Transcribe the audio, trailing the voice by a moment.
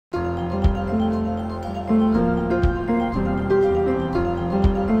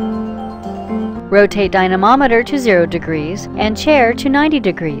Rotate dynamometer to 0 degrees and chair to 90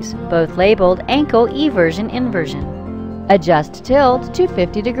 degrees, both labeled ankle eversion inversion. Adjust tilt to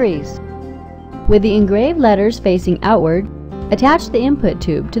 50 degrees. With the engraved letters facing outward, attach the input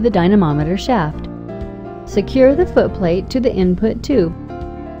tube to the dynamometer shaft. Secure the footplate to the input tube.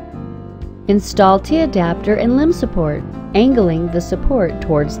 Install T-adapter and limb support, angling the support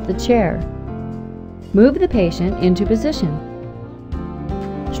towards the chair. Move the patient into position.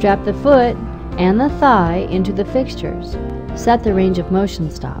 Strap the foot and the thigh into the fixtures. Set the range of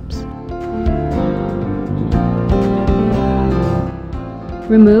motion stops.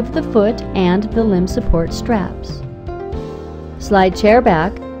 Remove the foot and the limb support straps. Slide chair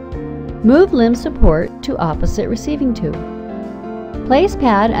back. Move limb support to opposite receiving tube. Place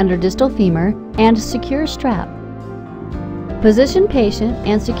pad under distal femur and secure strap. Position patient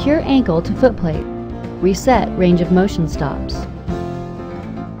and secure ankle to footplate. Reset range of motion stops.